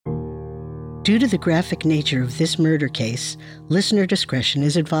Due to the graphic nature of this murder case, listener discretion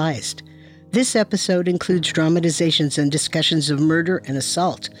is advised. This episode includes dramatizations and discussions of murder and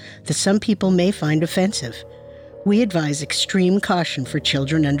assault that some people may find offensive. We advise extreme caution for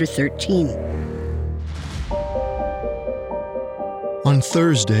children under 13. On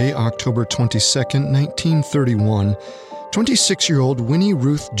Thursday, October 22nd, 1931, 26-year-old Winnie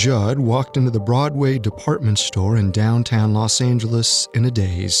Ruth Judd walked into the Broadway department store in downtown Los Angeles in a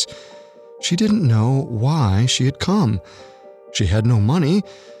daze. She didn't know why she had come. She had no money,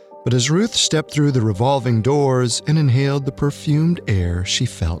 but as Ruth stepped through the revolving doors and inhaled the perfumed air, she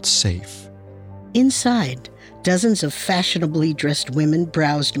felt safe. Inside, dozens of fashionably dressed women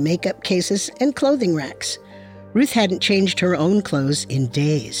browsed makeup cases and clothing racks. Ruth hadn't changed her own clothes in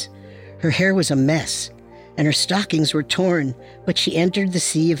days. Her hair was a mess, and her stockings were torn, but she entered the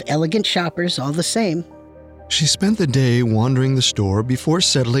sea of elegant shoppers all the same. She spent the day wandering the store before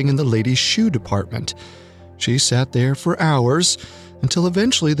settling in the ladies' shoe department. She sat there for hours until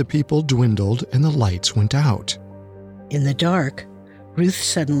eventually the people dwindled and the lights went out. In the dark, Ruth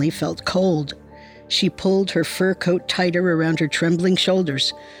suddenly felt cold. She pulled her fur coat tighter around her trembling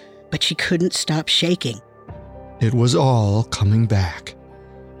shoulders, but she couldn't stop shaking. It was all coming back.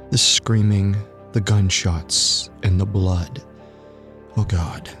 The screaming, the gunshots, and the blood. Oh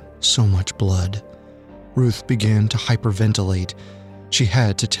God, so much blood. Ruth began to hyperventilate. She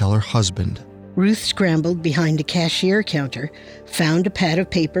had to tell her husband. Ruth scrambled behind a cashier counter, found a pad of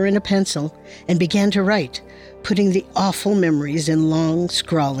paper and a pencil, and began to write, putting the awful memories in long,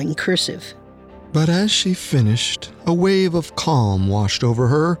 scrawling cursive. But as she finished, a wave of calm washed over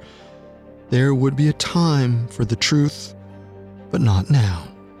her. There would be a time for the truth, but not now.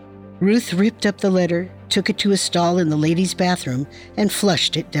 Ruth ripped up the letter, took it to a stall in the ladies' bathroom, and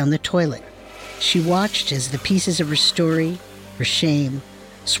flushed it down the toilet. She watched as the pieces of her story, her shame,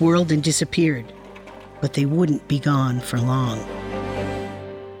 swirled and disappeared, but they wouldn't be gone for long.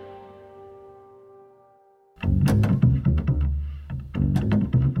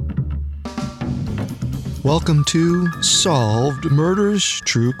 Welcome to Solved Murders,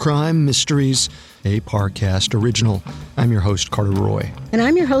 True Crime Mysteries, a Parcast original. I'm your host, Carter Roy. And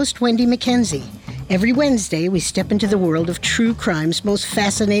I'm your host, Wendy McKenzie. Every Wednesday, we step into the world of true crime's most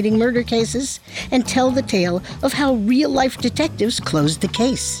fascinating murder cases and tell the tale of how real-life detectives closed the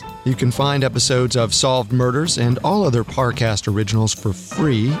case. You can find episodes of Solved Murders and all other Parcast originals for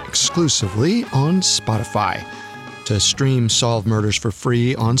free exclusively on Spotify. To stream Solved Murders for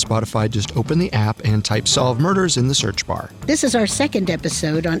free on Spotify, just open the app and type Solved Murders in the search bar. This is our second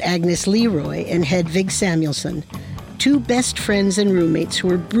episode on Agnes LeRoi and Hedvig Samuelson, two best friends and roommates who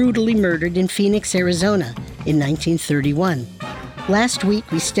were brutally murdered in Phoenix, Arizona in 1931. Last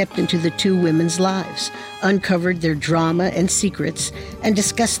week, we stepped into the two women's lives, uncovered their drama and secrets, and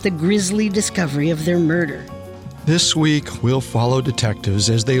discussed the grisly discovery of their murder. This week, we'll follow detectives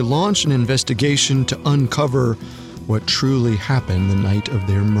as they launch an investigation to uncover what truly happened the night of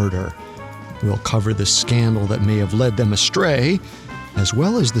their murder. We'll cover the scandal that may have led them astray, as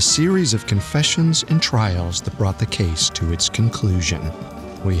well as the series of confessions and trials that brought the case to its conclusion.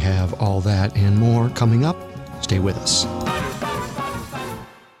 We have all that and more coming up. Stay with us.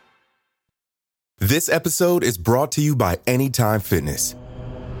 This episode is brought to you by Anytime Fitness.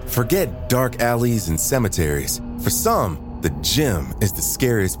 Forget dark alleys and cemeteries. For some, the gym is the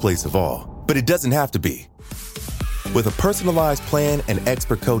scariest place of all, but it doesn't have to be. With a personalized plan and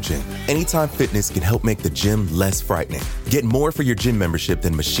expert coaching, Anytime Fitness can help make the gym less frightening. Get more for your gym membership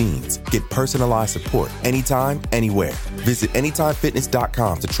than machines. Get personalized support anytime, anywhere. Visit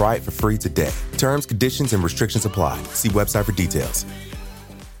AnytimeFitness.com to try it for free today. Terms, conditions, and restrictions apply. See website for details.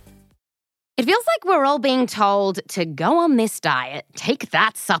 It feels like we're all being told to go on this diet, take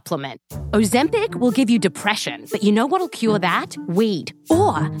that supplement. Ozempic will give you depression, but you know what'll cure that? Weed.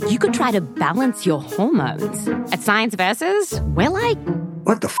 Or you could try to balance your hormones. At Science Versus, we're like...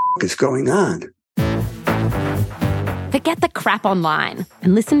 What the f*** is going on? Forget the crap online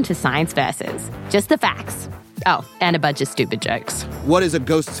and listen to Science Versus. Just the facts. Oh, and a bunch of stupid jokes. What is a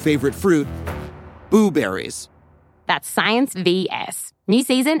ghost's favorite fruit? Blueberries. That's Science VS. New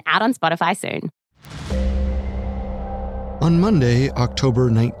season out on Spotify soon. On Monday, October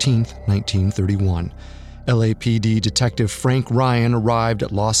 19th, 1931, LAPD Detective Frank Ryan arrived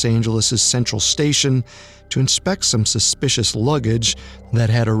at Los Angeles' Central Station to inspect some suspicious luggage that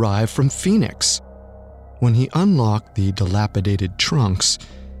had arrived from Phoenix. When he unlocked the dilapidated trunks,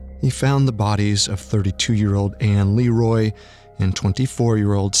 he found the bodies of 32-year-old Anne LeRoi and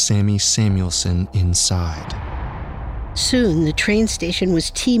 24-year-old Sammy Samuelson inside. Soon, the train station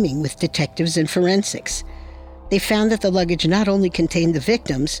was teeming with detectives and forensics. They found that the luggage not only contained the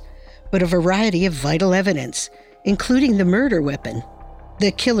victims, but a variety of vital evidence, including the murder weapon.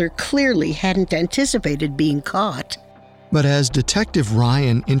 The killer clearly hadn't anticipated being caught. But as Detective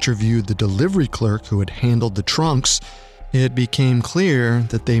Ryan interviewed the delivery clerk who had handled the trunks, it became clear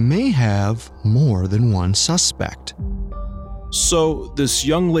that they may have more than one suspect. So, this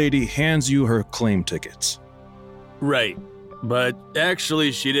young lady hands you her claim tickets. Right. But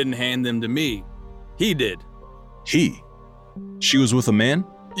actually, she didn't hand them to me. He did. He? She was with a man?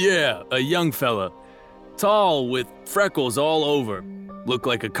 Yeah, a young fella. Tall, with freckles all over. Looked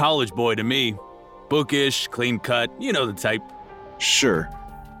like a college boy to me. Bookish, clean cut, you know the type. Sure.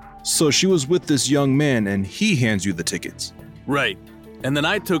 So she was with this young man and he hands you the tickets. Right. And then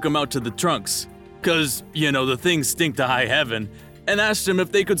I took him out to the trunks. 'Cause, the things stink to high heaven, and asked him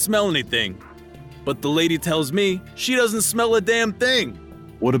if they could smell anything. But the lady tells me she doesn't smell a damn thing.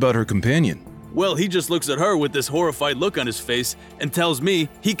 What about her companion? Well, he just looks at her with this horrified look on his face and tells me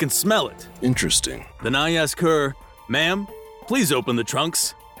he can smell it. Interesting. Then I ask her, "Ma'am, please open the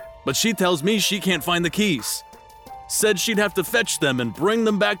trunks." But she tells me she can't find the keys. Said she'd have to fetch them and bring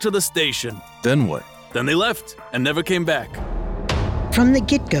them back to the station. Then what? Then they left and never came back. From the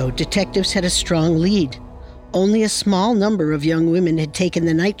get-go, detectives had a strong lead. Only a small number of young women had taken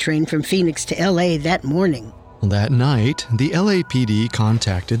the night train from Phoenix to L.A. that morning. That night, the LAPD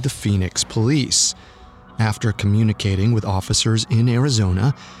contacted the Phoenix police. After communicating with officers in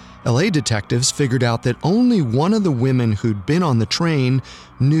Arizona, LA detectives figured out that only one of the women who'd been on the train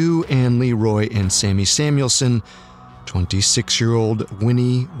knew Anne LeRoi and Sammy Samuelson, 26-year-old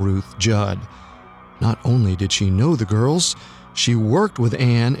Winnie Ruth Judd. Not only did she know the girls, she worked with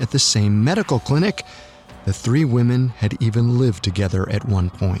Anne at the same medical clinic. The three women had even lived together at one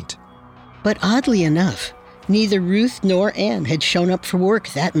point. But oddly enough, neither Ruth nor Anne had shown up for work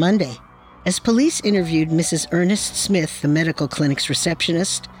that Monday. As police interviewed Mrs. Ernest Smith, the medical clinic's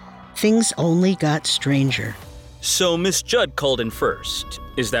receptionist, things only got stranger. So Miss Judd called in first,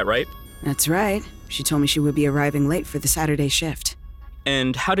 is that right? That's right. She told me she would be arriving late for the Saturday shift.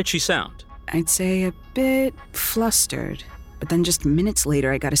 And how did she sound? I'd say a bit flustered. But then just minutes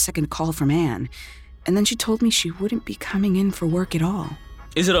later, I got a second call from Anne. And then she told me she wouldn't be coming in for work at all.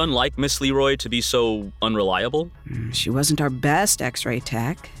 Is it unlike Miss LeRoi to be so unreliable? She wasn't our best X-ray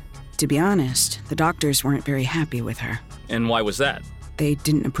tech. To be honest, the doctors weren't very happy with her. And why was that? They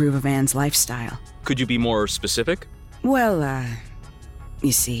didn't approve of Anne's lifestyle. Could you be more specific? Well,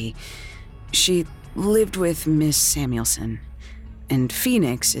 you see, she lived with Miss Samuelson. And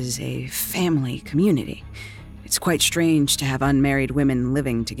Phoenix is a family community. It's quite strange to have unmarried women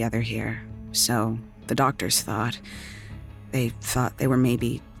living together here. So the doctors thought they were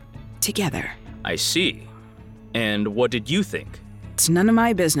maybe together. I see. And what did you think? It's none of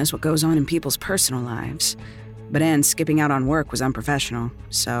my business what goes on in people's personal lives. But Anne skipping out on work was unprofessional,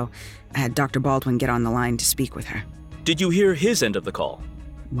 so I had Dr. Baldwin get on the line to speak with her. Did you hear his end of the call?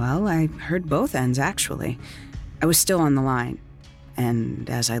 Well, I heard both ends, actually. I was still on the line. And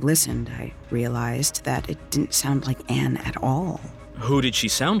as I listened, I realized that it didn't sound like Anne at all. Who did she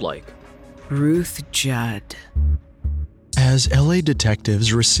sound like? Ruth Judd. As LA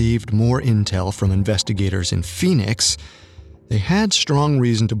detectives received more intel from investigators in Phoenix, they had strong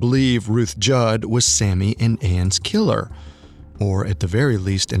reason to believe Ruth Judd was Sammy and Anne's killer, or at the very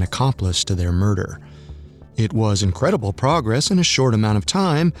least an accomplice to their murder. It was incredible progress in a short amount of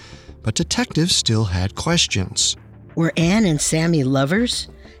time, but detectives still had questions. Were Anne and Sammy lovers?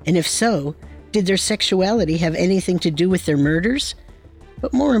 And if so, did their sexuality have anything to do with their murders?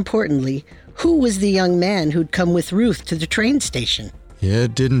 But more importantly, who was the young man who'd come with Ruth to the train station?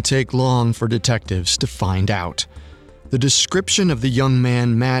 It didn't take long for detectives to find out. The description of the young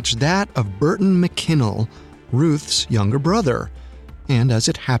man matched that of Burton McKinnell, Ruth's younger brother. And as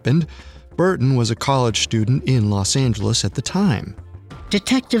it happened, Burton was a college student in Los Angeles at the time.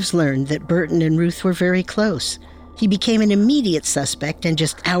 Detectives learned that Burton and Ruth were very close. He became an immediate suspect, and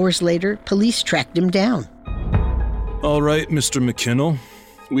just hours later, police tracked him down. All right, Mr. McKinnell.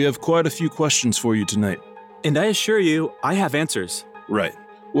 We have quite a few questions for you tonight. And I assure you, I have answers. Right.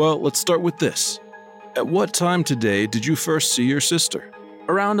 Well, let's start with this. At what time today did you first see your sister?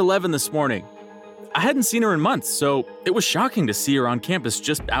 Around 11 this morning. I hadn't seen her in months, so it was shocking to see her on campus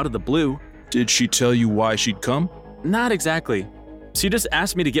just out of the blue. Did she tell you why she'd come? Not exactly. She just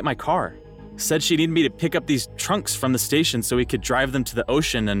asked me to get my car. Said she needed me to pick up these trunks from the station so we could drive them to the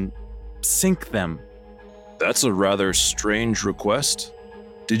ocean and sink them. That's a rather strange request.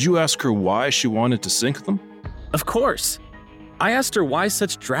 Did you ask her why she wanted to sink them? Of course. I asked her why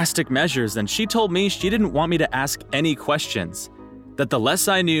such drastic measures, and she told me she didn't want me to ask any questions. That the less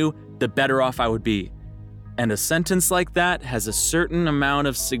I knew, the better off I would be. and a sentence like that has a certain amount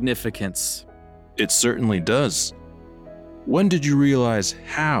of significance. It certainly does. When did you realize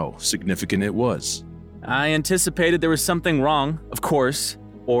how significant it was? I anticipated there was something wrong, of course,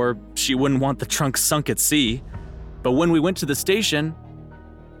 or she wouldn't want the trunk sunk at sea. But when we went to the station,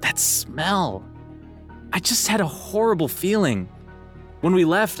 that smell. I just had a horrible feeling. When we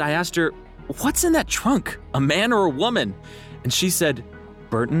left, I asked her, "What's in that trunk, a man or a woman?" And she said,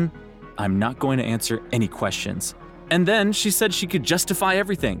 "Burton, I'm not going to answer any questions." And then she said she could justify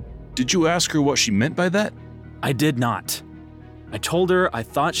everything. Did you ask her what she meant by that? I did not. I told her I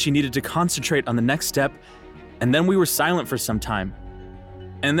thought she needed to concentrate on the next step, and then we were silent for some time.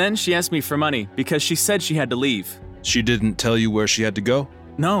 And then she asked me for money because she said she had to leave. She didn't tell you where she had to go?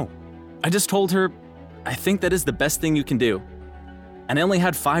 No. I just told her, I think that is the best thing you can do. And I only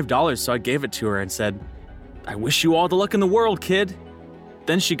had $5, so I gave it to her and said, "I wish you all the luck in the world, kid."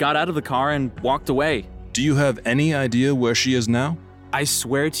 Then she got out of the car and walked away. Do you have any idea where she is now? I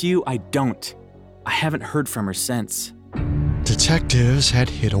swear to you, I don't. I haven't heard from her since. Detectives had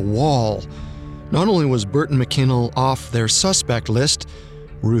hit a wall. Not only was Burton McKinnell off their suspect list,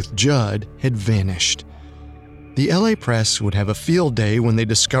 Ruth Judd had vanished. The LA press would have a field day when they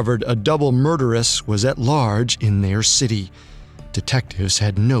discovered a double murderess was at large in their city. Detectives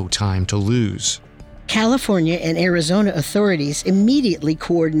had no time to lose. California and Arizona authorities immediately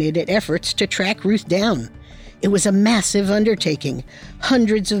coordinated efforts to track Ruth down. It was a massive undertaking.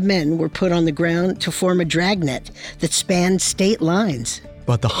 Hundreds of men were put on the ground to form a dragnet that spanned state lines.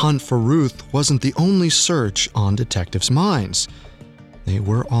 But the hunt for Ruth wasn't the only search on detectives' minds. They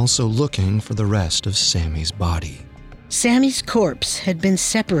were also looking for the rest of Sammy's body. Sammy's corpse had been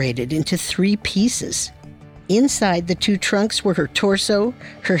separated into 3 pieces. Inside the 2 trunks were her torso,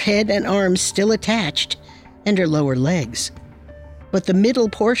 her head and arms still attached, and her lower legs. But the middle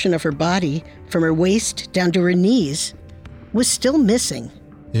portion of her body, from her waist down to her knees, was still missing.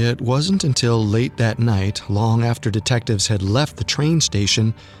 It wasn't until late that night, long after detectives had left the train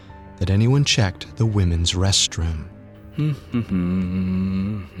station, that anyone checked the women's restroom.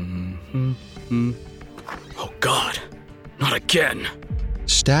 Oh God, not again.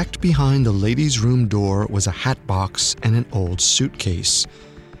 Stacked behind the ladies' room door was a hat box and an old suitcase.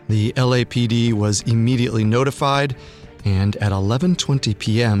 The LAPD was immediately notified, and at 11:20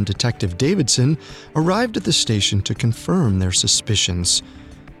 p.m., Detective Davidson arrived at the station to confirm their suspicions.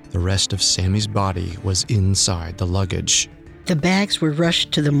 The rest of Sammy's body was inside the luggage. The bags were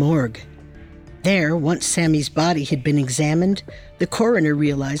rushed to the morgue. There, once Sammy's body had been examined, the coroner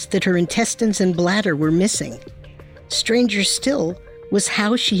realized that her intestines and bladder were missing. Stranger still was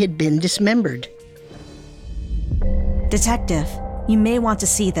how she had been dismembered. Detective, you may want to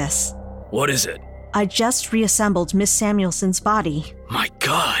see this. What is it? I just reassembled Miss Samuelson's body. My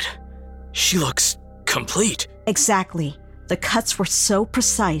God, she looks complete. Exactly. The cuts were so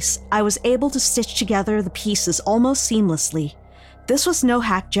precise, I was able to stitch together the pieces almost seamlessly. This was no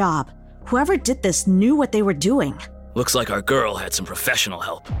hack job. Whoever did this knew what they were doing. Looks like our girl had some professional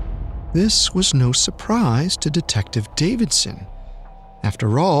help. This was no surprise to Detective Davidson.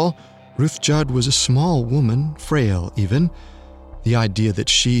 After all, Ruth Judd was a small woman, frail even. The idea that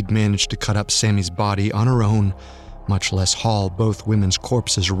she'd managed to cut up Sammy's body on her own, much less haul both women's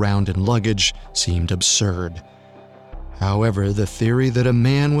corpses around in luggage, seemed absurd. However, the theory that a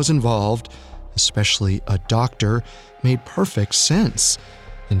man was involved, especially a doctor, made perfect sense,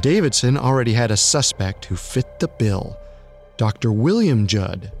 and Davidson already had a suspect who fit the bill: Dr. William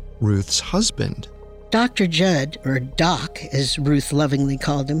Judd, Ruth's husband. Dr. Judd, or Doc, as Ruth lovingly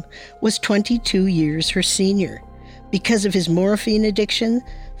called him, was 22 years her senior. Because of his morphine addiction,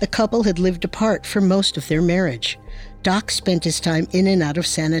 the couple had lived apart for most of their marriage. Doc spent his time in and out of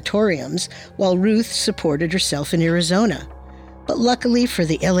sanatoriums, while Ruth supported herself in Arizona. But luckily for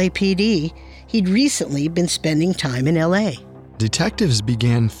the LAPD, he'd recently been spending time in LA. Detectives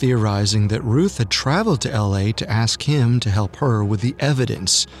began theorizing that Ruth had traveled to LA to ask him to help her with the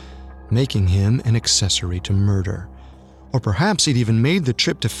evidence, making him an accessory to murder. Or perhaps he'd even made the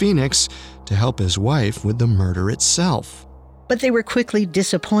trip to Phoenix to help his wife with the murder itself. But they were quickly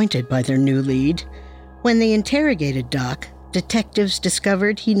disappointed by their new lead. When they interrogated Doc, detectives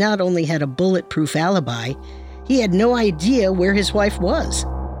discovered he not only had a bulletproof alibi, he had no idea where his wife was.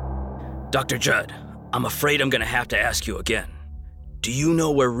 Dr. Judd, I'm afraid I'm going to have to ask you again. Do you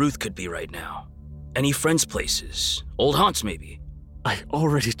know where Ruth could be right now? Any friends' places? Old haunts, maybe? I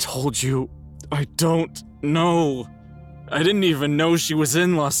already told you, I don't know. I didn't even know she was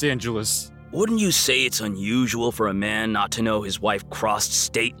in Los Angeles. Wouldn't you say it's unusual for a man not to know his wife crossed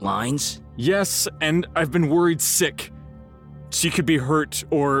state lines? Yes, and I've been worried sick. She could be hurt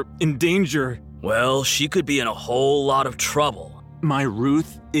or in danger. Well, she could be in a whole lot of trouble. My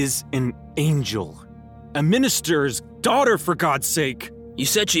Ruth is an angel. A minister's daughter, for God's sake. You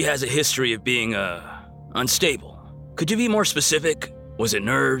said she has a history of being, unstable. Could you be more specific? Was it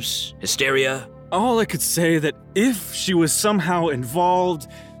nerves? Hysteria? All I could say that if she was somehow involved,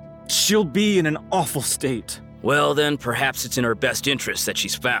 she'll be in an awful state. Well, then perhaps it's in her best interest that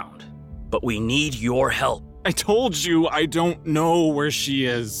she's found. But we need your help. I told you I don't know where she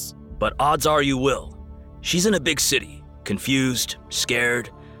is. But odds are you will. She's in a big city, confused,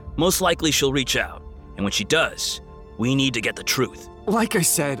 scared. Most likely she'll reach out. And when she does, we need to get the truth. Like I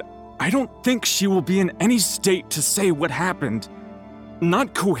said, I don't think she will be in any state to say what happened.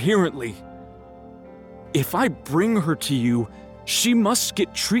 Not coherently. If I bring her to you, she must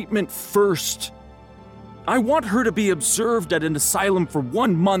get treatment first. I want her to be observed at an asylum for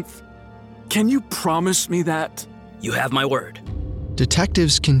 1 month. Can you promise me that? You have my word.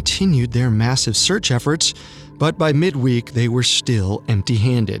 Detectives continued their massive search efforts, but by midweek they were still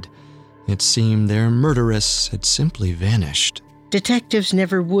empty-handed. It seemed their murderess had simply vanished. Detectives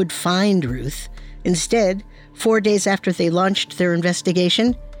never would find Ruth. Instead, 4 days after they launched their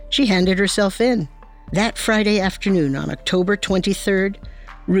investigation, she handed herself in. That Friday afternoon on October 23rd,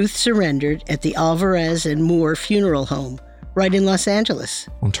 Ruth surrendered at the Alvarez and Moore Funeral Home, right in Los Angeles.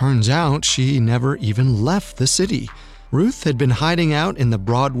 Well, turns out she never even left the city. Ruth had been hiding out in the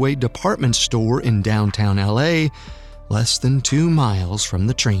Broadway department store in downtown LA, less than 2 miles from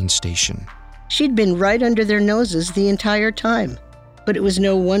the train station. She'd been right under their noses the entire time. But it was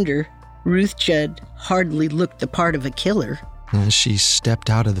no wonder Ruth Judd hardly looked the part of a killer. As she stepped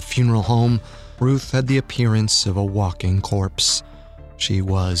out of the funeral home, Ruth had the appearance of a walking corpse. She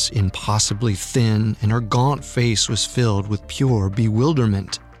was impossibly thin, and her gaunt face was filled with pure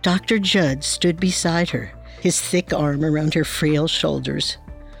bewilderment. Dr. Judd stood beside her, his thick arm around her frail shoulders.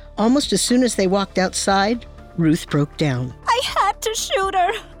 Almost as soon as they walked outside, Ruth broke down. I had to shoot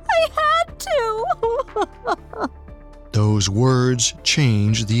her. I had to. Those words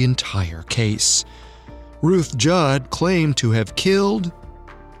changed the entire case. Ruth Judd claimed to have killed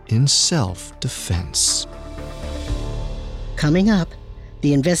in self-defense. Coming up,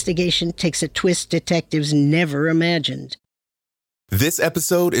 the investigation takes a twist detectives never imagined. This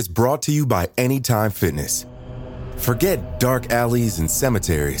episode is brought to you by Anytime Fitness. Forget dark alleys and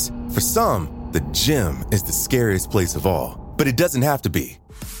cemeteries. For some, the gym is the scariest place of all. But it doesn't have to be.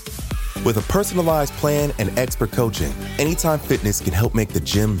 With a personalized plan and expert coaching, Anytime Fitness can help make the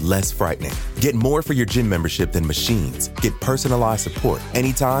gym less frightening. Get more for your gym membership than machines. Get personalized support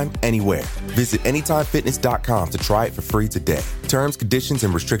anytime, anywhere. Visit AnytimeFitness.com to try it for free today. Terms, conditions,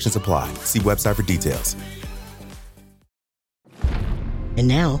 and restrictions apply. See website for details. And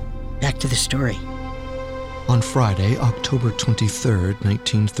now, back to the story. On Friday, October 23rd,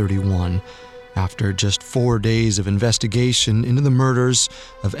 1931, after just 4 days of investigation into the murders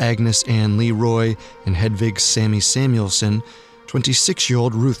of Agnes Anne LeRoi and Hedvig Sammy Samuelson,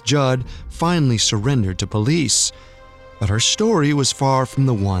 26-year-old Ruth Judd finally surrendered to police. But her story was far from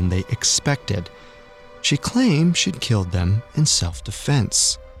the one they expected. She claimed she'd killed them in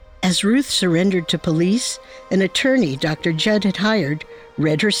self-defense. As Ruth surrendered to police, an attorney Dr. Judd had hired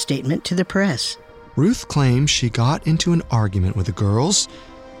read her statement to the press. Ruth claimed she got into an argument with the girls.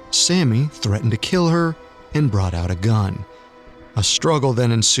 Sammy threatened to kill her and brought out a gun. A struggle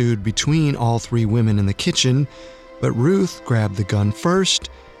then ensued between all 3 women in the kitchen, but Ruth grabbed the gun first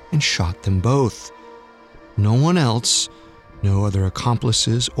and shot them both. No one else, no other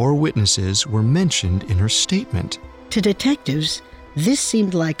accomplices or witnesses were mentioned in her statement. To detectives, this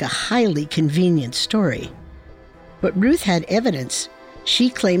seemed like a highly convenient story. But Ruth had evidence.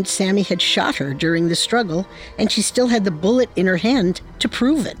 She claimed Sammy had shot her during the struggle, and she still had the bullet in her hand to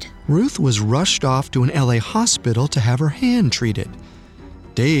prove it. Ruth was rushed off to an LA hospital to have her hand treated.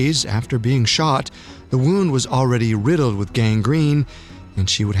 Days after being shot, the wound was already riddled with gangrene, and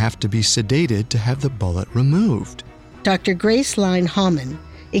she would have to be sedated to have the bullet removed. Dr. Grace Line Hauman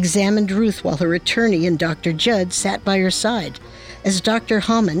examined Ruth while her attorney and Dr. Judd sat by her side. As Dr.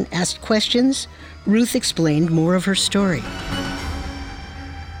 Hauman asked questions, Ruth explained more of her story.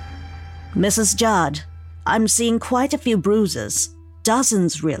 Mrs. Judd, I'm seeing quite a few bruises.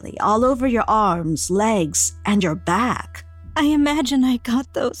 Dozens, really, all over your arms, legs, and your back. I imagine I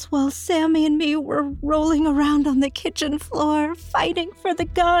got those while Sammy and me were rolling around on the kitchen floor, fighting for the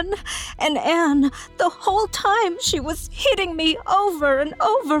gun. And Anne, the whole time, she was hitting me over and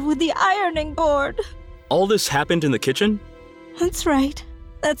over with the ironing board. All this happened in the kitchen? That's right.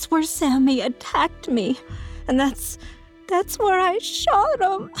 That's where Sammy attacked me. And that's where I shot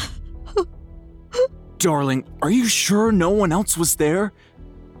him. Darling, are you sure no one else was there?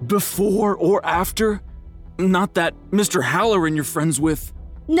 Before or after? Not that Mr. Halloran you're friends with.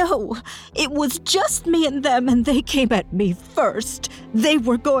 No, it was just me and them, and they came at me first. They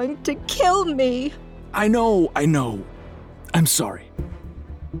were going to kill me. I know. I'm sorry.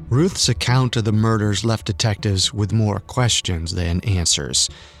 Ruth's account of the murders left detectives with more questions than answers.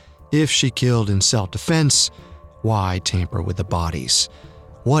 If she killed in self-defense, why tamper with the bodies?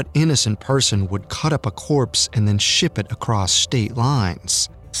 What innocent person would cut up a corpse and then ship it across state lines?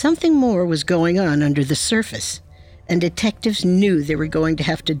 Something more was going on under the surface, and detectives knew they were going to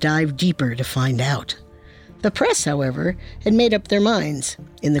have to dive deeper to find out. The press, however, had made up their minds.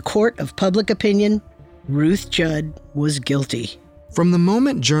 In the court of public opinion, Ruth Judd was guilty. From the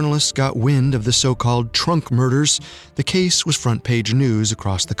moment journalists got wind of the so-called trunk murders, the case was front-page news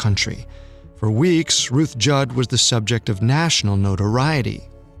across the country. For weeks, Ruth Judd was the subject of national notoriety.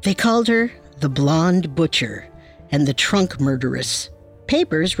 They called her the Blonde Butcher and the Trunk Murderess.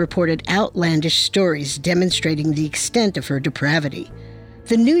 Papers reported outlandish stories demonstrating the extent of her depravity.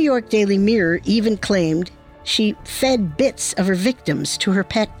 The New York Daily Mirror even claimed she fed bits of her victims to her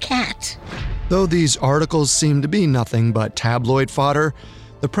pet cat. Though these articles seemed to be nothing but tabloid fodder,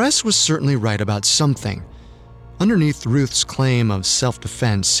 the press was certainly right about something. Underneath Ruth's claim of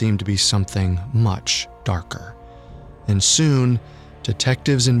self-defense seemed to be something much darker. And soon,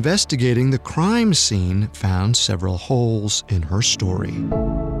 detectives investigating the crime scene found several holes in her story.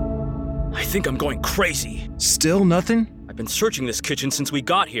 I think I'm going crazy. Still nothing? I've been searching this kitchen since we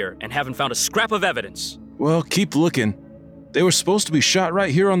got here and haven't found a scrap of evidence. Well, keep looking. They were supposed to be shot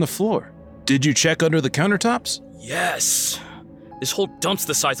right here on the floor. Did you check under the countertops? Yes. This whole dump's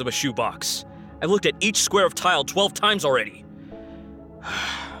the size of a shoebox. I've looked at each square of tile 12 times already.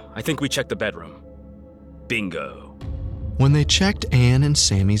 I think we checked the bedroom. Bingo. When they checked Anne and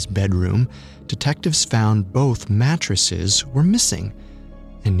Sammy's bedroom, detectives found both mattresses were missing.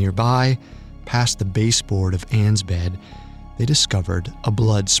 And nearby, past the baseboard of Anne's bed, they discovered a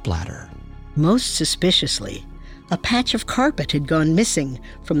blood splatter. Most suspiciously, a patch of carpet had gone missing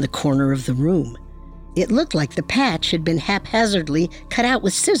from the corner of the room. It looked like the patch had been haphazardly cut out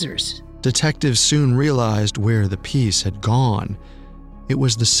with scissors. Detectives soon realized where the piece had gone. It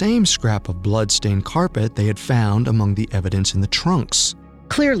was the same scrap of blood-stained carpet they had found among the evidence in the trunks.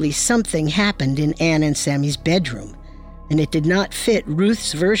 Clearly, something happened in Anne and Sammy's bedroom, and it did not fit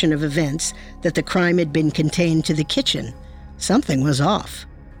Ruth's version of events that the crime had been contained to the kitchen. Something was off.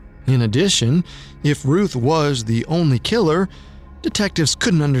 In addition, if Ruth was the only killer, detectives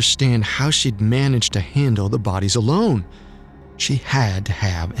couldn't understand how she'd managed to handle the bodies alone. She had to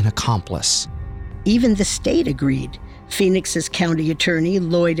have an accomplice. Even the state agreed. Phoenix's county attorney,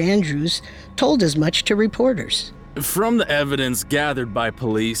 Lloyd Andrews, told as much to reporters. From the evidence gathered by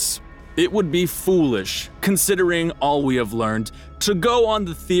police, it would be foolish, considering all we have learned, to go on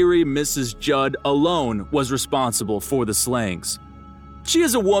the theory Mrs. Judd alone was responsible for the slayings. She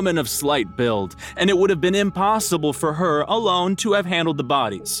is a woman of slight build, and it would have been impossible for her alone to have handled the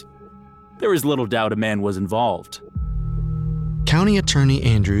bodies. There is little doubt a man was involved. County Attorney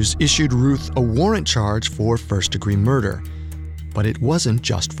Andrews issued Ruth a warrant charge for first-degree murder. But it wasn't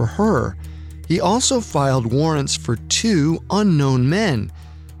just for her. He also filed warrants for 2 unknown men.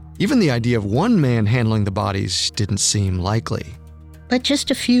 Even the idea of one man handling the bodies didn't seem likely. But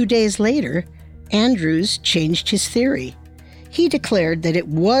just a few days later, Andrews changed his theory. He declared that it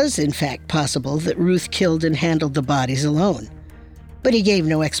was, in fact, possible that Ruth killed and handled the bodies alone. But he gave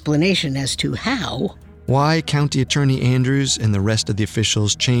no explanation as to how. Why County Attorney Andrews and the rest of the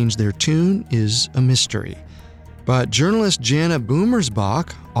officials changed their tune is a mystery. But journalist Jana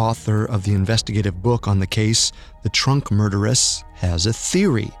Boomersbach, author of the investigative book on the case, The Trunk Murderess, has a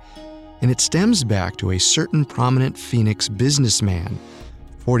theory. And it stems back to a certain prominent Phoenix businessman,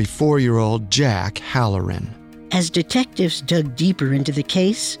 44-year-old Jack Halloran. As detectives dug deeper into the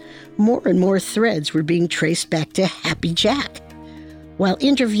case, more and more threads were being traced back to Happy Jack. While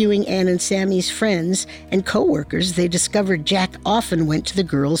interviewing Anne and Sammy's friends and co-workers, they discovered Jack often went to the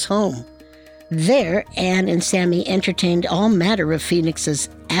girls' home. There, Anne and Sammy entertained all manner of Phoenix's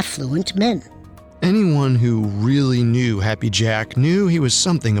affluent men. Anyone who really knew Happy Jack knew he was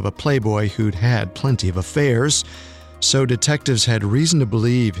something of a playboy who'd had plenty of affairs, so detectives had reason to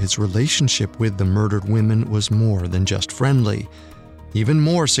believe his relationship with the murdered women was more than just friendly. Even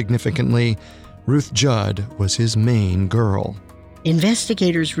more significantly, Ruth Judd was his main girl.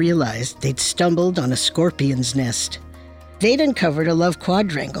 Investigators realized they'd stumbled on a scorpion's nest. They'd uncovered a love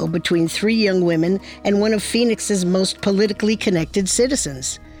quadrangle between 3 young women and one of Phoenix's most politically connected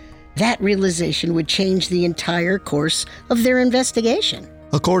citizens. That realization would change the entire course of their investigation.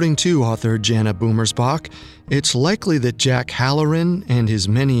 According to author Jana Boomersbach, it's likely that Jack Halloran and his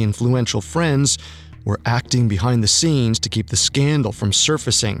many influential friends were acting behind the scenes to keep the scandal from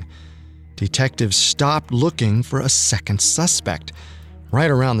surfacing. Detectives stopped looking for a second suspect, right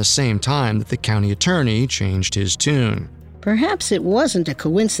around the same time that the county attorney changed his tune. Perhaps it wasn't a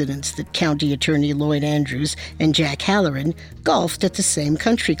coincidence that County Attorney Lloyd Andrews and Jack Halloran golfed at the same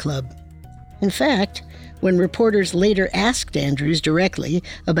country club. In fact, when reporters later asked Andrews directly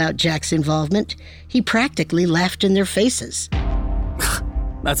about Jack's involvement, he practically laughed in their faces.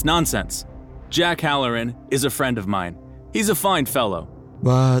 That's nonsense. Jack Halloran is a friend of mine. He's a fine fellow.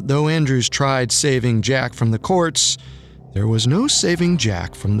 But though Andrews tried saving Jack from the courts, there was no saving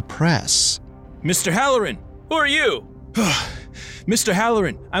Jack from the press. Mr. Halloran! Who are you? Mr.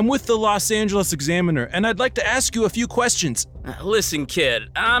 Halloran, I'm with the Los Angeles Examiner, and I'd like to ask you a few questions. Listen, kid,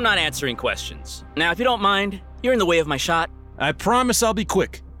 I'm not answering questions. Now, if you don't mind, you're in the way of my shot. I promise I'll be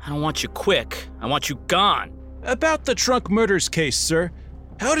quick. I don't want you quick. I want you gone. About the trunk murders case, sir.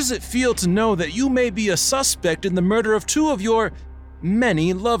 How does it feel to know that you may be a suspect in the murder of two of your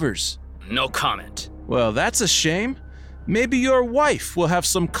many lovers? No comment. Well, that's a shame. Maybe your wife will have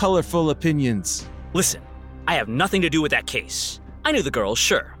some colorful opinions. Listen, I have nothing to do with that case. I knew the girls,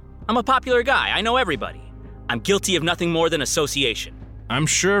 sure. I'm a popular guy. I know everybody. I'm guilty of nothing more than association. I'm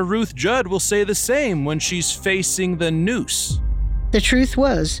sure Ruth Judd will say the same when she's facing the noose. The truth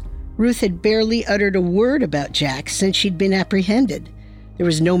was, Ruth had barely uttered a word about Jack since she'd been apprehended. There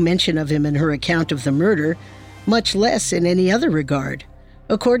was no mention of him in her account of the murder, much less in any other regard.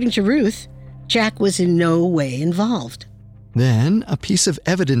 According to Ruth, Jack was in no way involved. Then a piece of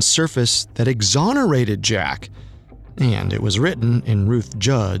evidence surfaced that exonerated Jack, and it was written in Ruth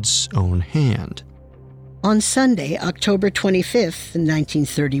Judd's own hand. On Sunday, October 25th,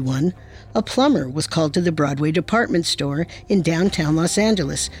 1931, a plumber was called to the Broadway department store in downtown Los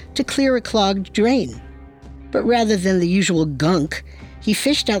Angeles to clear a clogged drain. But rather than the usual gunk, he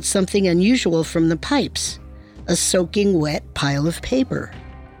fished out something unusual from the pipes, a soaking wet pile of paper.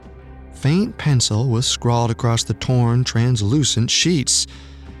 Faint pencil was scrawled across the torn, translucent sheets,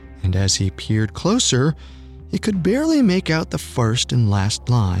 and as he peered closer, he could barely make out the first and last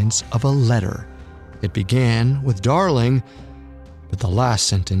lines of a letter. It began with "Darling," but the last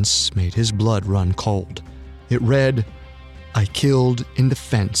sentence made his blood run cold. It read, "I killed in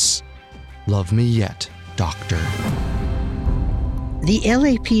defense. Love me yet, Doctor." The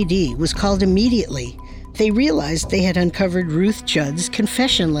LAPD was called immediately. They realized they had uncovered Ruth Judd's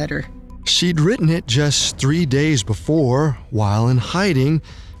confession letter. She'd written it just 3 days before, while in hiding,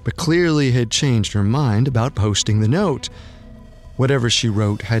 but clearly had changed her mind about posting the note. Whatever she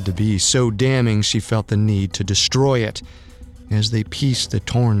wrote had to be so damning she felt the need to destroy it. As they pieced the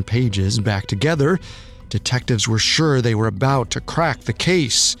torn pages back together, detectives were sure they were about to crack the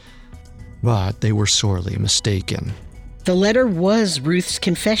case. But they were sorely mistaken. The letter was Ruth's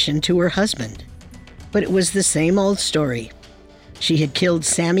confession to her husband. But it was the same old story. She had killed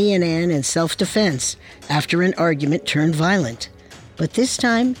Sammy and Anne in self-defense after an argument turned violent. But this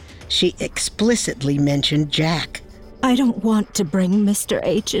time, she explicitly mentioned Jack. I don't want to bring Mr.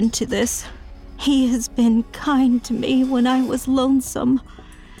 H into this. He has been kind to me when I was lonesome,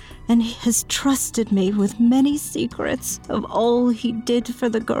 and he has trusted me with many secrets of all he did for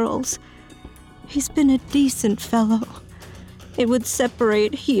the girls. He's been a decent fellow. It would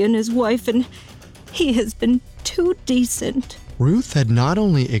separate he and his wife, and he has been too decent. Ruth had not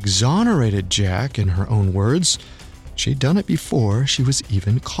only exonerated Jack in her own words, she'd done it before she was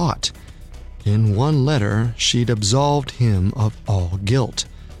even caught. In one letter, she'd absolved him of all guilt.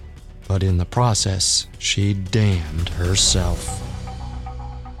 But in the process, she damned herself.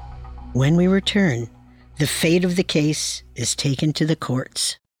 When we return, the fate of the case is taken to the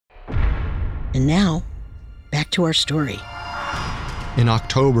courts. And now, back to our story. In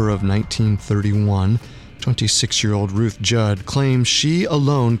October of 1931, 26-year-old Ruth Judd claims she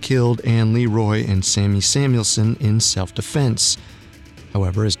alone killed Anne LeRoi and Sammy Samuelson in self-defense.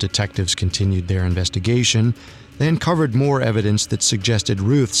 However, as detectives continued their investigation, they uncovered more evidence that suggested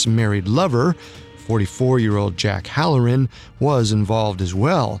Ruth's married lover, 44-year-old Jack Halloran, was involved as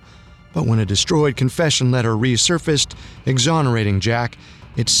well. But when a destroyed confession letter resurfaced, exonerating Jack,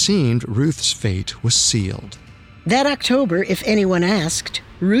 it seemed Ruth's fate was sealed. That October, if anyone asked,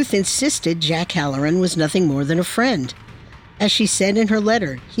 Ruth insisted Jack Halloran was nothing more than a friend. As she said in her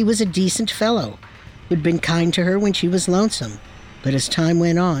letter, he was a decent fellow who'd been kind to her when she was lonesome. But as time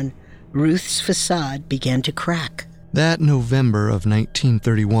went on, Ruth's facade began to crack. That November of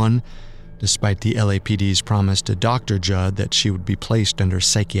 1931, despite the LAPD's promise to Dr. Judd that she would be placed under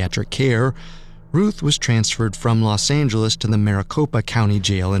psychiatric care, Ruth was transferred from Los Angeles to the Maricopa County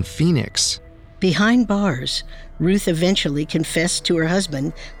Jail in Phoenix. Behind bars, Ruth eventually confessed to her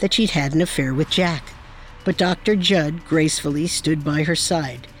husband that she'd had an affair with Jack. But Dr. Judd gracefully stood by her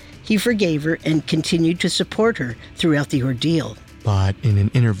side. He forgave her and continued to support her throughout the ordeal. But in an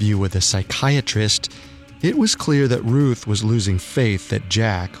interview with a psychiatrist, it was clear that Ruth was losing faith that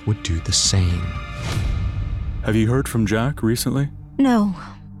Jack would do the same. Have you heard from Jack recently? No,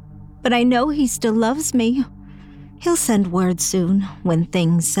 but I know he still loves me. He'll send word soon when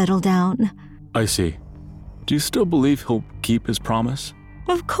things settle down. I see. Do you still believe he'll keep his promise?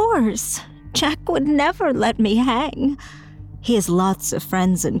 Of course. Jack would never let me hang. He has lots of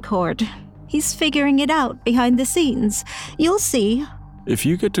friends in court. He's figuring it out behind the scenes. You'll see. If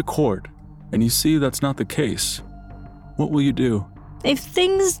you get to court and you see that's not the case, what will you do? If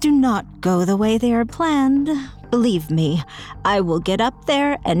things do not go the way they are planned, believe me, I will get up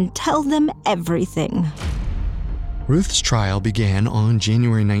there and tell them everything. Ruth's trial began on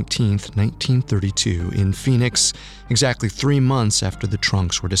January 19, 1932, in Phoenix, exactly 3 months after the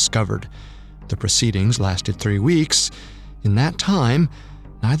trunks were discovered. The proceedings lasted 3 weeks. In that time,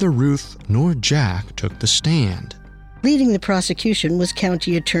 neither Ruth nor Jack took the stand. Leading the prosecution was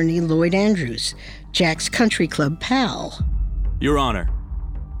County Attorney Lloyd Andrews, Jack's country club pal. Your Honor,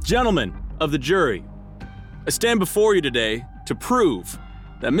 gentlemen of the jury, I stand before you today to prove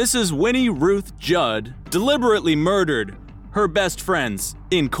that Mrs. Winnie Ruth Judd deliberately murdered her best friends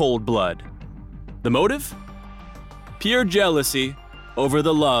in cold blood. The motive? Pure jealousy over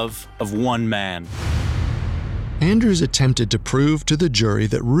the love of one man. Andrews attempted to prove to the jury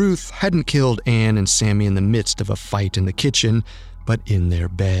that Ruth hadn't killed Anne and Sammy in the midst of a fight in the kitchen, but in their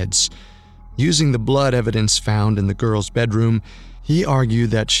beds. Using the blood evidence found in the girls' bedroom, he argued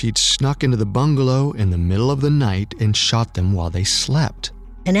that she'd snuck into the bungalow in the middle of the night and shot them while they slept.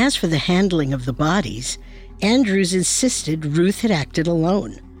 And as for the handling of the bodies, Andrews insisted Ruth had acted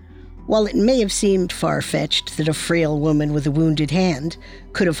alone. While it may have seemed far-fetched that a frail woman with a wounded hand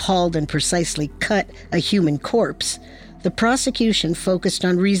could have hauled and precisely cut a human corpse, the prosecution focused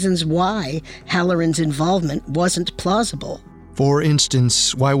on reasons why Halloran's involvement wasn't plausible. For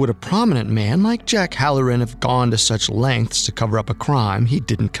instance, why would a prominent man like Jack Halloran have gone to such lengths to cover up a crime he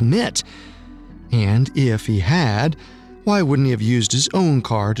didn't commit? And if he had, why wouldn't he have used his own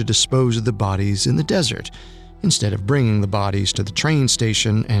car to dispose of the bodies in the desert, instead of bringing the bodies to the train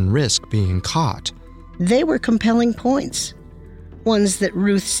station and risk being caught? They were compelling points, ones that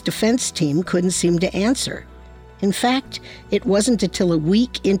Ruth's defense team couldn't seem to answer. In fact, it wasn't until a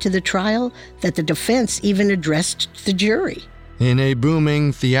week into the trial that the defense even addressed the jury. In a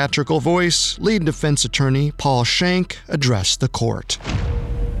booming, theatrical voice, lead defense attorney Paul Schenck addressed the court.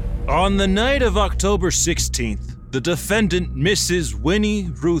 On the night of October 16th, the defendant, Mrs. Winnie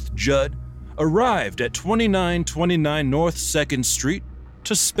Ruth Judd, arrived at 2929 North 2nd Street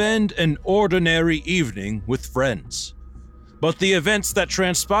to spend an ordinary evening with friends. But the events that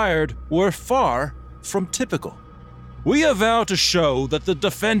transpired were far from typical. We avow to show that the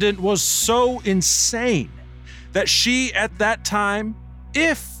defendant was so insane that she, at that time,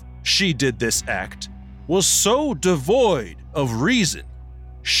 if she did this act, was so devoid of reason,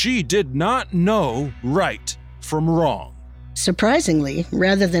 she did not know right from wrong. Surprisingly,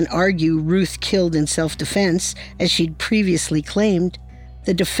 rather than argue Ruth killed in self-defense, as she'd previously claimed,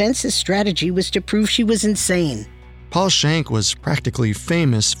 the defense's strategy was to prove she was insane. Paul Schenck was practically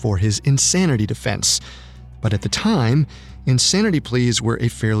famous for his insanity defense, but at the time, insanity pleas were a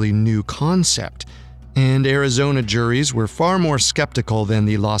fairly new concept, and Arizona juries were far more skeptical than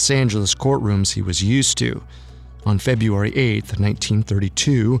the Los Angeles courtrooms he was used to. On February 8,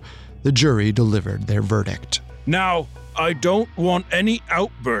 1932, the jury delivered their verdict. Now, I don't want any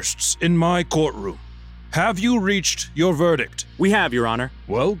outbursts in my courtroom. Have you reached your verdict? We have, Your Honor.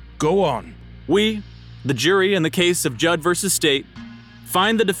 Well, go on. We, the jury in the case of Judd versus State,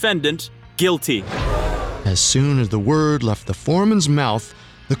 find the defendant guilty. As soon as the word left the foreman's mouth,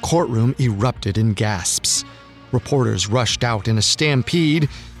 the courtroom erupted in gasps. Reporters rushed out in a stampede,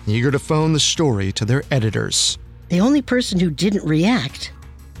 eager to phone the story to their editors. The only person who didn't react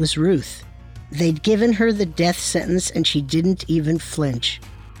was Ruth. They'd given her the death sentence and she didn't even flinch.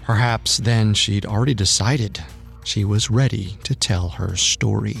 Perhaps then she'd already decided she was ready to tell her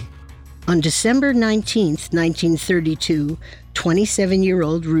story. On December 19th, 1932,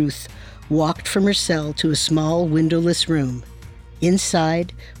 27-year-old Ruth walked from her cell to a small windowless room.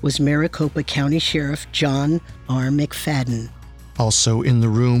 Inside was Maricopa County Sheriff John R. McFadden. Also in the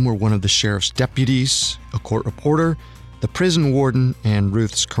room were one of the sheriff's deputies, a court reporter, the prison warden, and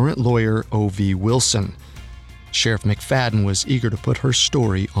Ruth's current lawyer, O.V. Wilson. Sheriff McFadden was eager to put her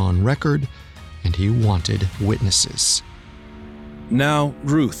story on record and he wanted witnesses. Now,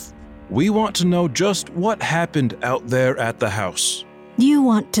 Ruth, we want to know just what happened out there at the house. You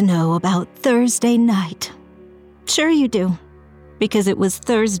want to know about Thursday night? Sure you do, because it was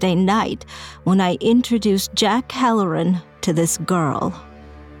Thursday night when I introduced Jack Halloran to this girl.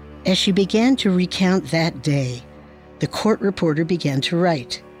 As she began to recount that day, the court reporter began to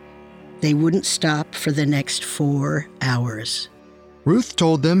write. They wouldn't stop for the next 4 hours. Ruth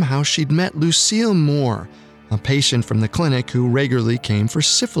told them how she'd met Lucille Moore, a patient from the clinic who regularly came for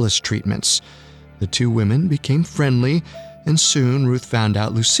syphilis treatments. The two women became friendly, and soon Ruth found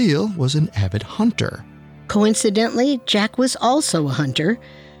out Lucille was an avid hunter. Coincidentally, Jack was also a hunter,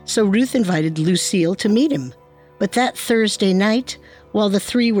 so Ruth invited Lucille to meet him. But that Thursday night, while the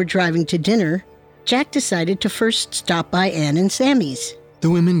three were driving to dinner, Jack decided to first stop by Anne and Sammy's. The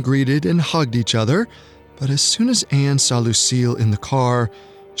women greeted and hugged each other, but as soon as Anne saw Lucille in the car,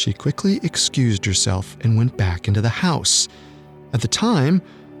 she quickly excused herself and went back into the house. At the time,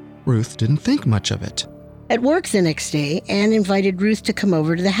 Ruth didn't think much of it. At work the next day, Anne invited Ruth to come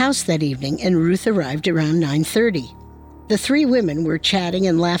over to the house that evening, and Ruth arrived around 9:30. The three women were chatting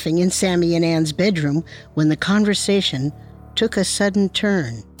and laughing in Sammy and Anne's bedroom when the conversation took a sudden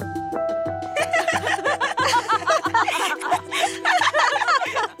turn.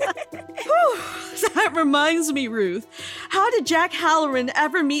 That reminds me, Ruth. How did Jack Halloran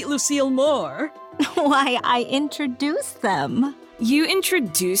ever meet Lucille Moore? Why, I introduced them. You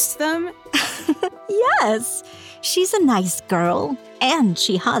introduced them? Yes. She's a nice girl, and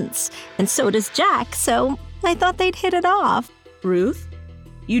she hunts, and so does Jack, so I thought they'd hit it off. Ruth,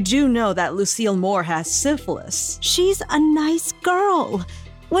 you do know that Lucille Moore has syphilis. She's a nice girl.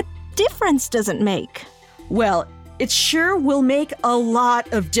 What difference does it make? Well, it sure will make a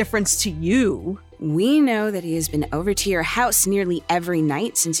lot of difference to you. We know that he has been over to your house nearly every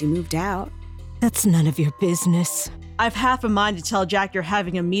night since you moved out. That's none of your business. I've half a mind to tell Jack you're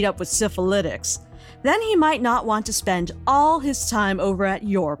having a meetup with syphilitics. Then he might not want to spend all his time over at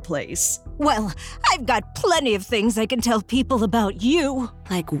your place. Well, I've got plenty of things I can tell people about you.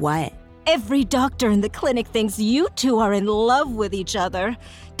 Like what? Every doctor in the clinic thinks you two are in love with each other.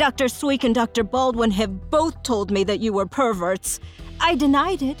 Dr. Sweek and Dr. Baldwin have both told me that you were perverts. I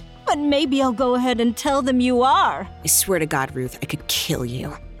denied it, but maybe I'll go ahead and tell them you are. I swear to God, Ruth, I could kill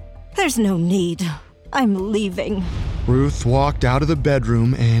you. There's no need. I'm leaving. Ruth walked out of the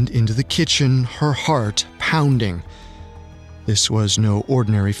bedroom and into the kitchen, her heart pounding. This was no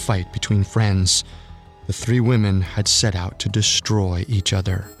ordinary fight between friends. The three women had set out to destroy each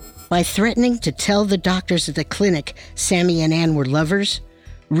other. By threatening to tell the doctors at the clinic Sammy and Anne were lovers,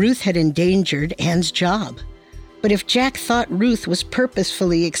 Ruth had endangered Anne's job. But if Jack thought Ruth was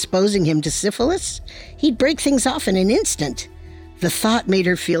purposefully exposing him to syphilis, he'd break things off in an instant. The thought made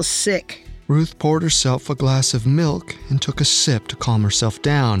her feel sick. Ruth poured herself a glass of milk and took a sip to calm herself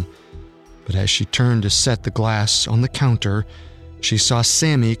down. But as she turned to set the glass on the counter, she saw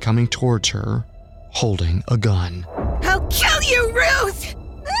Sammy coming towards her, holding a gun. I'll kill you, Ruth!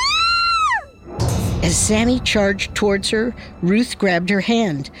 As Sammy charged towards her, Ruth grabbed her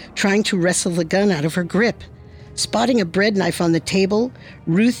hand, trying to wrestle the gun out of her grip. Spotting a bread knife on the table,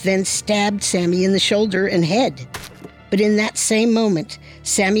 Ruth then stabbed Sammy in the shoulder and head. But in that same moment,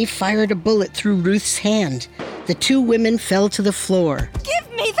 Sammy fired a bullet through Ruth's hand. The two women fell to the floor.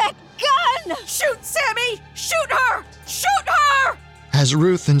 Give me that gun! Shoot, Sammy! Shoot her! Shoot her! As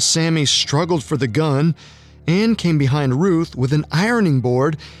Ruth and Sammy struggled for the gun, Anne came behind Ruth with an ironing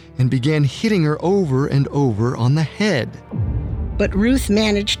board and began hitting her over and over on the head. But Ruth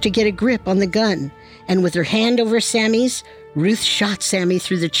managed to get a grip on the gun, and with her hand over Sammy's, Ruth shot Sammy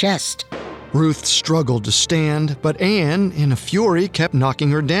through the chest. Ruth struggled to stand, but Anne, in a fury, kept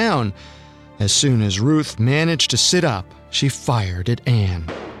knocking her down. As soon as Ruth managed to sit up, she fired at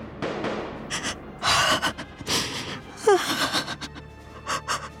Anne.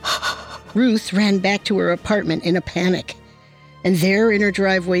 Ruth ran back to her apartment in a panic, and there in her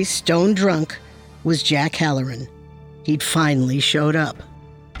driveway, stone drunk, was Jack Halloran. He'd finally showed up.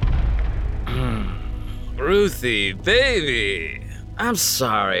 Ruthie, baby! I'm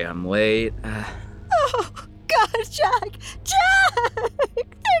sorry I'm late. Oh, God, Jack! Jack!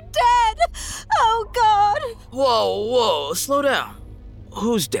 They're dead! Oh, God! Whoa, slow down.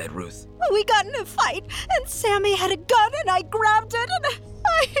 Who's dead, Ruth? We got in a fight, and Sammy had a gun, and I grabbed it, and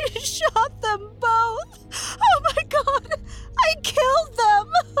I shot them both. Oh, my God! I killed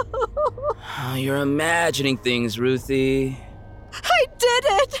them! Oh, you're imagining things, Ruthie. I did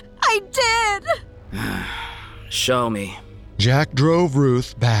it! I did! Show me. Jack drove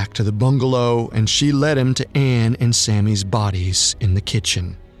Ruth back to the bungalow, and she led him to Anne and Sammy's bodies in the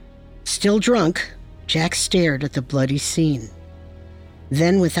kitchen. Still drunk, Jack stared at the bloody scene.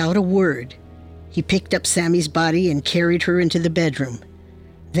 Then, without a word, he picked up Sammy's body and carried her into the bedroom.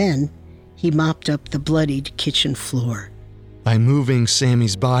 Then, he mopped up the bloodied kitchen floor. By moving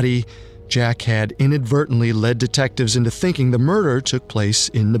Sammy's body, Jack had inadvertently led detectives into thinking the murder took place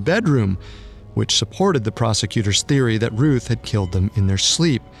in the bedroom, which supported the prosecutor's theory that Ruth had killed them in their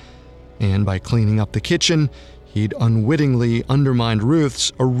sleep. And by cleaning up the kitchen, he'd unwittingly undermined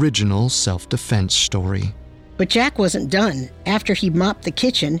Ruth's original self-defense story. But Jack wasn't done. After he mopped the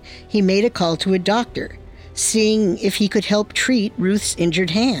kitchen, he made a call to a doctor, seeing if he could help treat Ruth's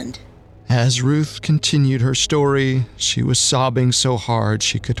injured hand. As Ruth continued her story, she was sobbing so hard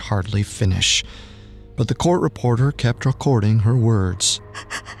she could hardly finish. But the court reporter kept recording her words.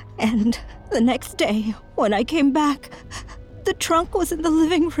 And the next day, when I came back, the trunk was in the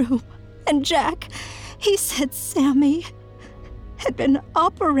living room. And Jack, he said Sammy had been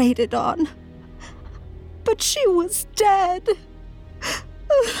operated on. But she was dead.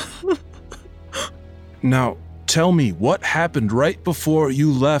 Now, tell me what happened right before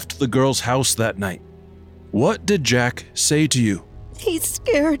you left the girl's house that night. What did Jack say to you? He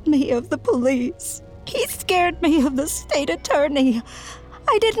scared me of the police. He scared me of the state attorney.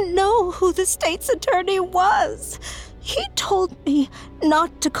 I didn't know who the state's attorney was. He told me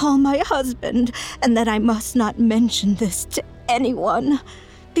not to call my husband and that I must not mention this to anyone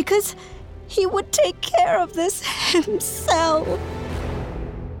because he would take care of this himself.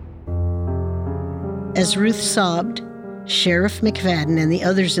 As Ruth sobbed, Sheriff McFadden and the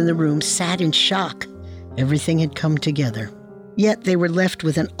others in the room sat in shock. Everything had come together. Yet they were left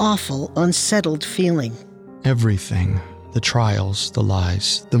with an awful, unsettled feeling. Everything, the trials, the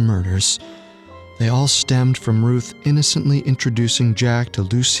lies, the murders, they all stemmed from Ruth innocently introducing Jack to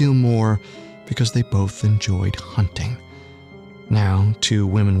Lucille Moore because they both enjoyed hunting. Now, 2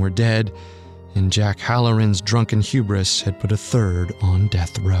 women were dead, and Jack Halloran's drunken hubris had put a third on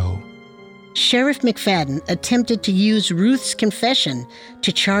death row. Sheriff McFadden attempted to use Ruth's confession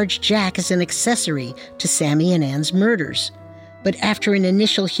to charge Jack as an accessory to Sammy and Anne's murders. But after an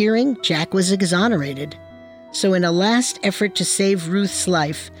initial hearing, Jack was exonerated. So in a last effort to save Ruth's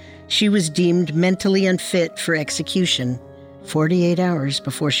life, she was deemed mentally unfit for execution 48 hours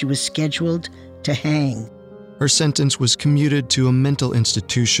before she was scheduled to hang. Her sentence was commuted to a mental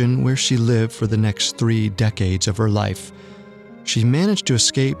institution where she lived for the next 3 decades of her life. She managed to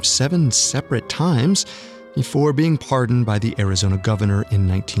escape 7 separate times before being pardoned by the Arizona governor in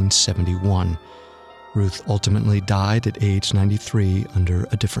 1971. Ruth ultimately died at age 93 under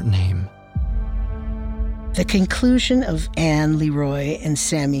a different name. The conclusion of Anne LeRoi and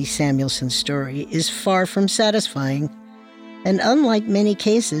Sammy Samuelson's story is far from satisfying, and unlike many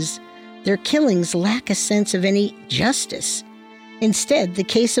cases, their killings lack a sense of any justice. Instead, the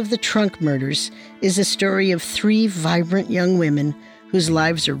case of the trunk murders is a story of 3 vibrant young women whose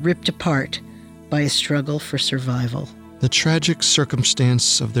lives are ripped apart by a struggle for survival. The tragic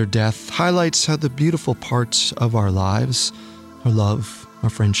circumstance of their death highlights how the beautiful parts of our lives, our love, our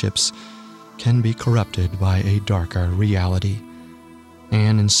friendships, can be corrupted by a darker reality.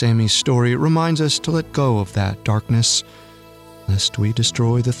 Anne and Sammy's story reminds us to let go of that darkness, lest we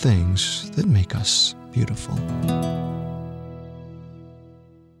destroy the things that make us beautiful.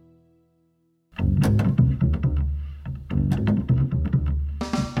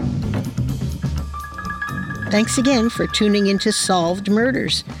 Thanks again for tuning into Solved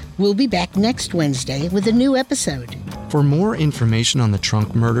Murders. We'll be back next Wednesday with a new episode. For more information on the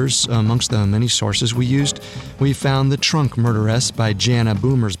trunk murders, amongst the many sources we used, we found The Trunk Murderess by Jana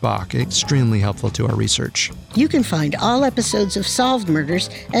Boomersbach, extremely helpful to our research. You can find all episodes of Solved Murders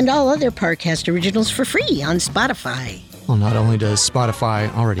and all other Parcast originals for free on Spotify. Well, not only does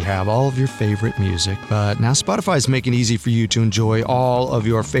Spotify already have all of your favorite music, but now Spotify is making it easy for you to enjoy all of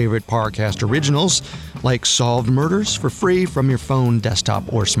your favorite Parcast originals, like Solved Murders, for free from your phone,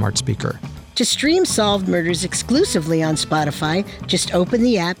 desktop, or smart speaker. To stream Solved Murders exclusively on Spotify, just open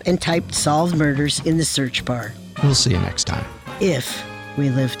the app and type Solved Murders in the search bar. We'll see you next time. If we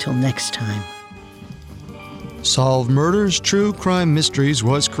live till next time. Solved Murders True Crime Mysteries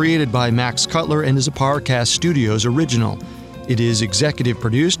was created by Max Cutler and is a Parcast Studios original. It is executive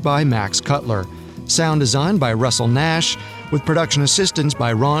produced by Max Cutler. Sound designed by Russell Nash, with production assistance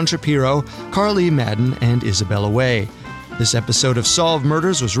by Ron Shapiro, Carly Madden, and Isabella Way. This episode of Solved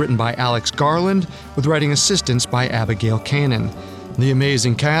Murders was written by Alex Garland, with writing assistance by Abigail Cannon. The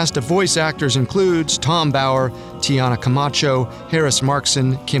amazing cast of voice actors includes Tom Bauer, Tiana Camacho, Harris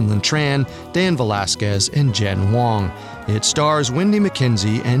Markson, Kimlin Tran, Dan Velasquez, and Jen Wong. It stars Wendy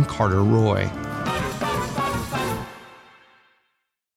McKenzie and Carter Roy.